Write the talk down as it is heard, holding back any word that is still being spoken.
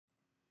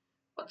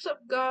What's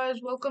up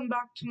guys, welcome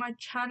back to my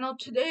channel.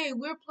 Today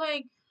we're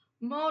playing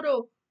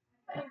Moto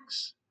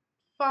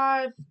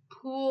X3M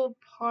Pool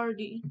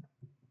Party.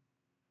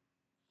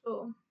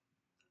 So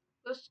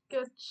let's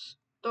get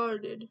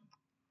started.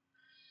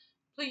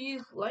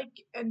 Please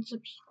like and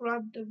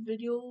subscribe the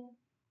video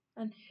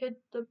and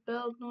hit the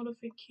bell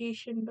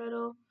notification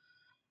bell.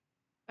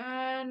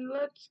 And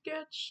let's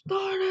get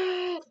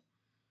started.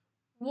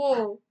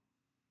 Whoa.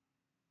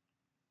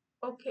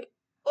 Okay.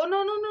 Oh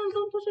no,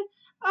 don't touch it.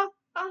 Ah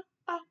ah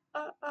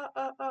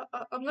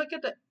I'm like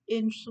at the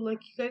inch, so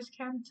like you guys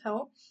can't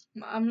tell.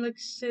 I'm like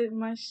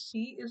my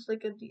seat is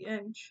like at the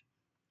inch.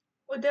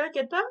 Oh, did I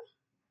get that?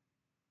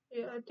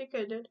 Yeah, I think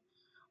I did.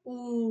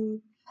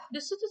 Ooh,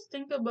 this is the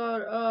thing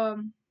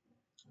about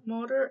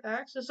Motor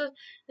X. It's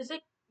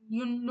like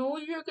you know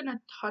you're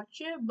gonna touch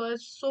it, but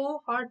it's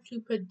so hard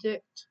to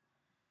predict.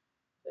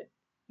 Like,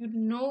 you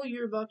know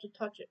you're about to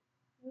touch it.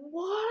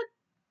 What?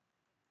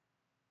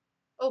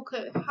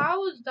 Okay,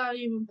 how is that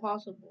even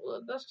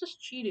possible? That's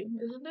just cheating,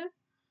 isn't it?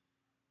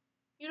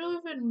 You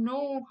don't even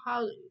know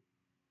how.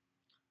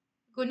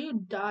 When you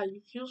die,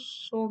 you feel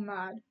so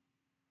mad.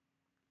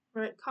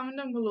 Right? Comment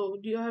down below.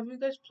 Have you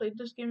guys played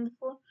this game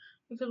before?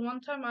 Because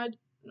one time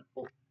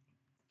oh,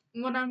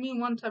 when I mean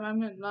one time, I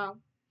meant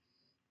now.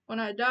 When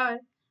I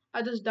die,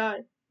 I just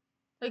die.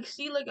 Like,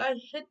 see, like I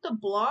hit the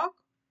block.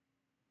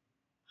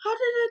 How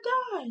did I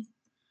die?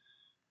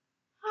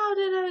 How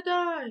did I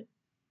die?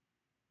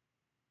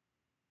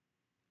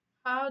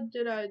 How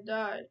did I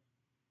die?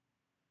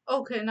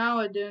 Okay, now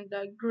I didn't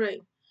die.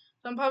 Great.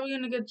 So I'm probably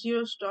gonna get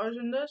 0 stars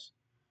in this.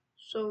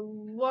 So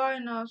why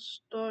not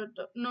start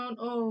the no?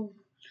 Oh,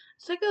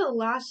 it's like a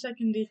last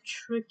second they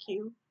trick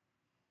you.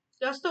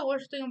 That's the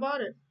worst thing about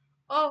it.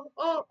 Oh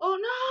no!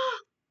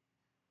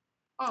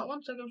 Oh,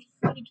 1 second,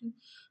 42.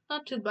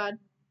 Not too bad.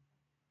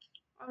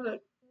 I was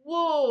like,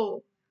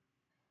 whoa.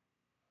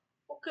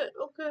 Okay.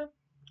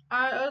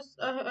 I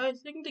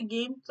think the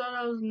game thought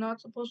I was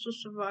not supposed to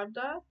survive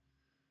that.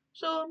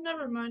 So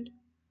never mind.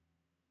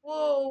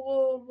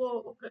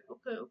 Whoa. Okay.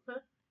 Okay.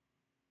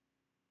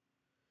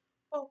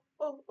 Oh,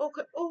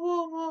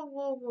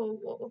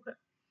 whoa. Okay.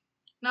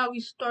 Now we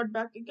start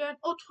back again.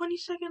 Oh, 20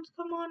 seconds.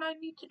 Come on, I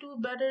need to do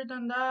better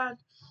than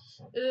that.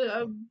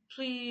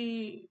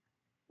 Please.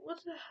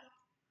 What the hell?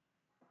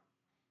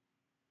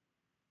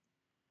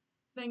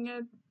 Dang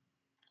it.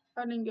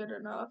 I didn't get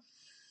enough.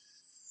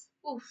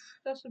 Oof,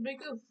 that's a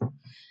big oof.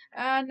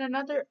 And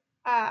another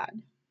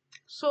ad.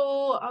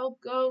 So I'll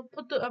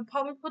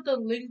probably put the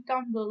link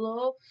down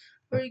below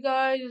for you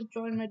guys.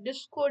 Join my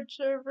Discord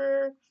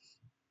server.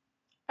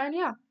 And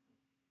yeah,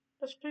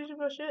 that's pretty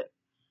much it.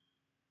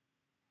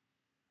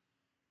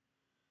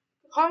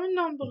 Comment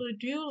down below,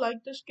 do you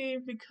like this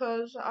game?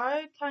 Because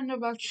I kind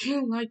of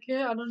actually like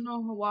it. I don't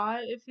know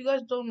why. If you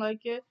guys don't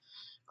like it,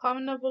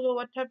 comment down below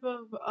what type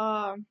of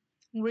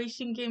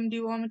racing game do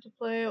you want me to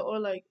play, or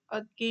like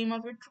a game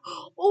of your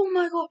oh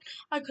my god,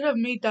 I could have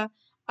made that.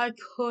 I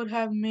could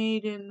have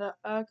made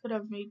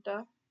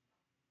that.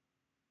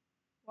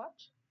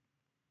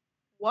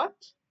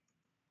 What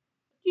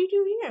do you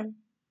do here?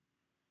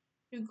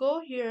 You go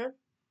here,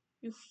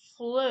 you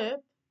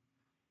flip,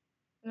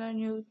 and then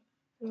you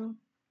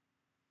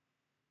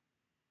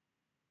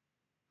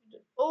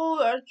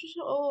I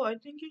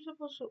think you're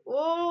supposed to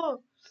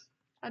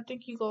I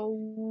think you go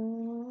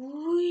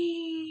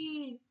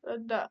wee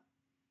like that.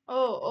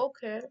 Oh,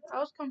 okay. I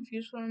was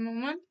confused for a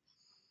moment.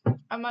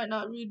 I might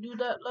not redo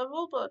that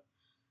level, but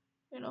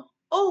you know.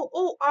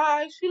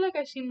 I feel like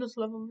I've seen this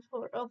level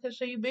before. Okay,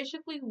 so you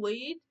basically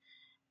wait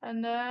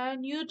and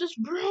then you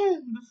just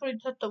broom before you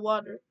touch the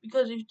water.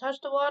 Because if you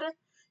touch the water,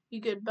 you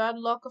get bad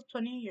luck of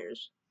 20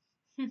 years.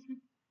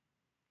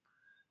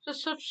 So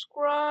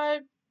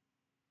subscribe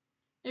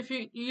if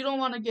you don't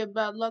want to get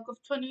bad luck of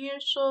 20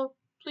 years, so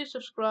please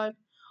subscribe.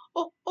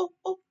 Oh.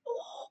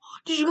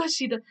 Did you guys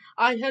see that?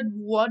 I had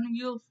one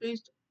wheel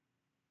faced.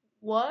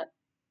 What?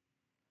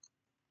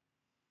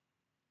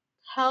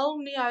 Tell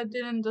me I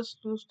didn't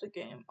just lose the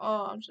game.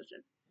 Oh, I'm such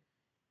an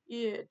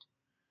idiot.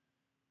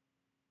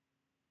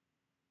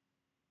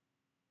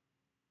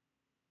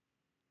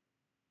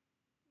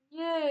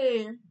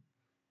 Yay.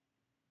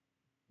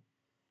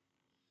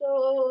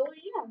 So,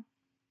 yeah.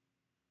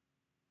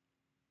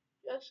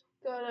 Just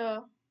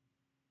gotta.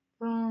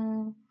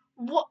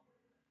 What?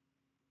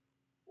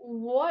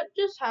 What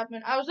just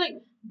happened? I was like,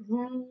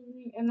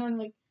 and then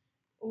like,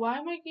 why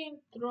am I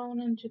getting thrown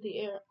into the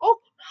air? Oh,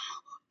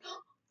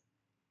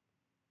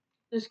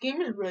 this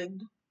game is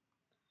rigged.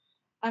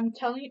 I'm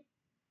telling you,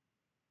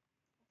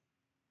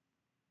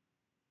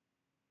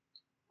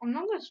 I'm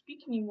not gonna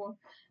speak anymore.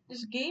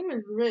 This game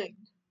is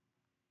rigged.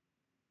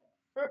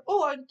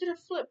 I did a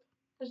flip.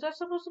 Is that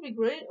supposed to be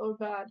great or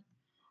bad?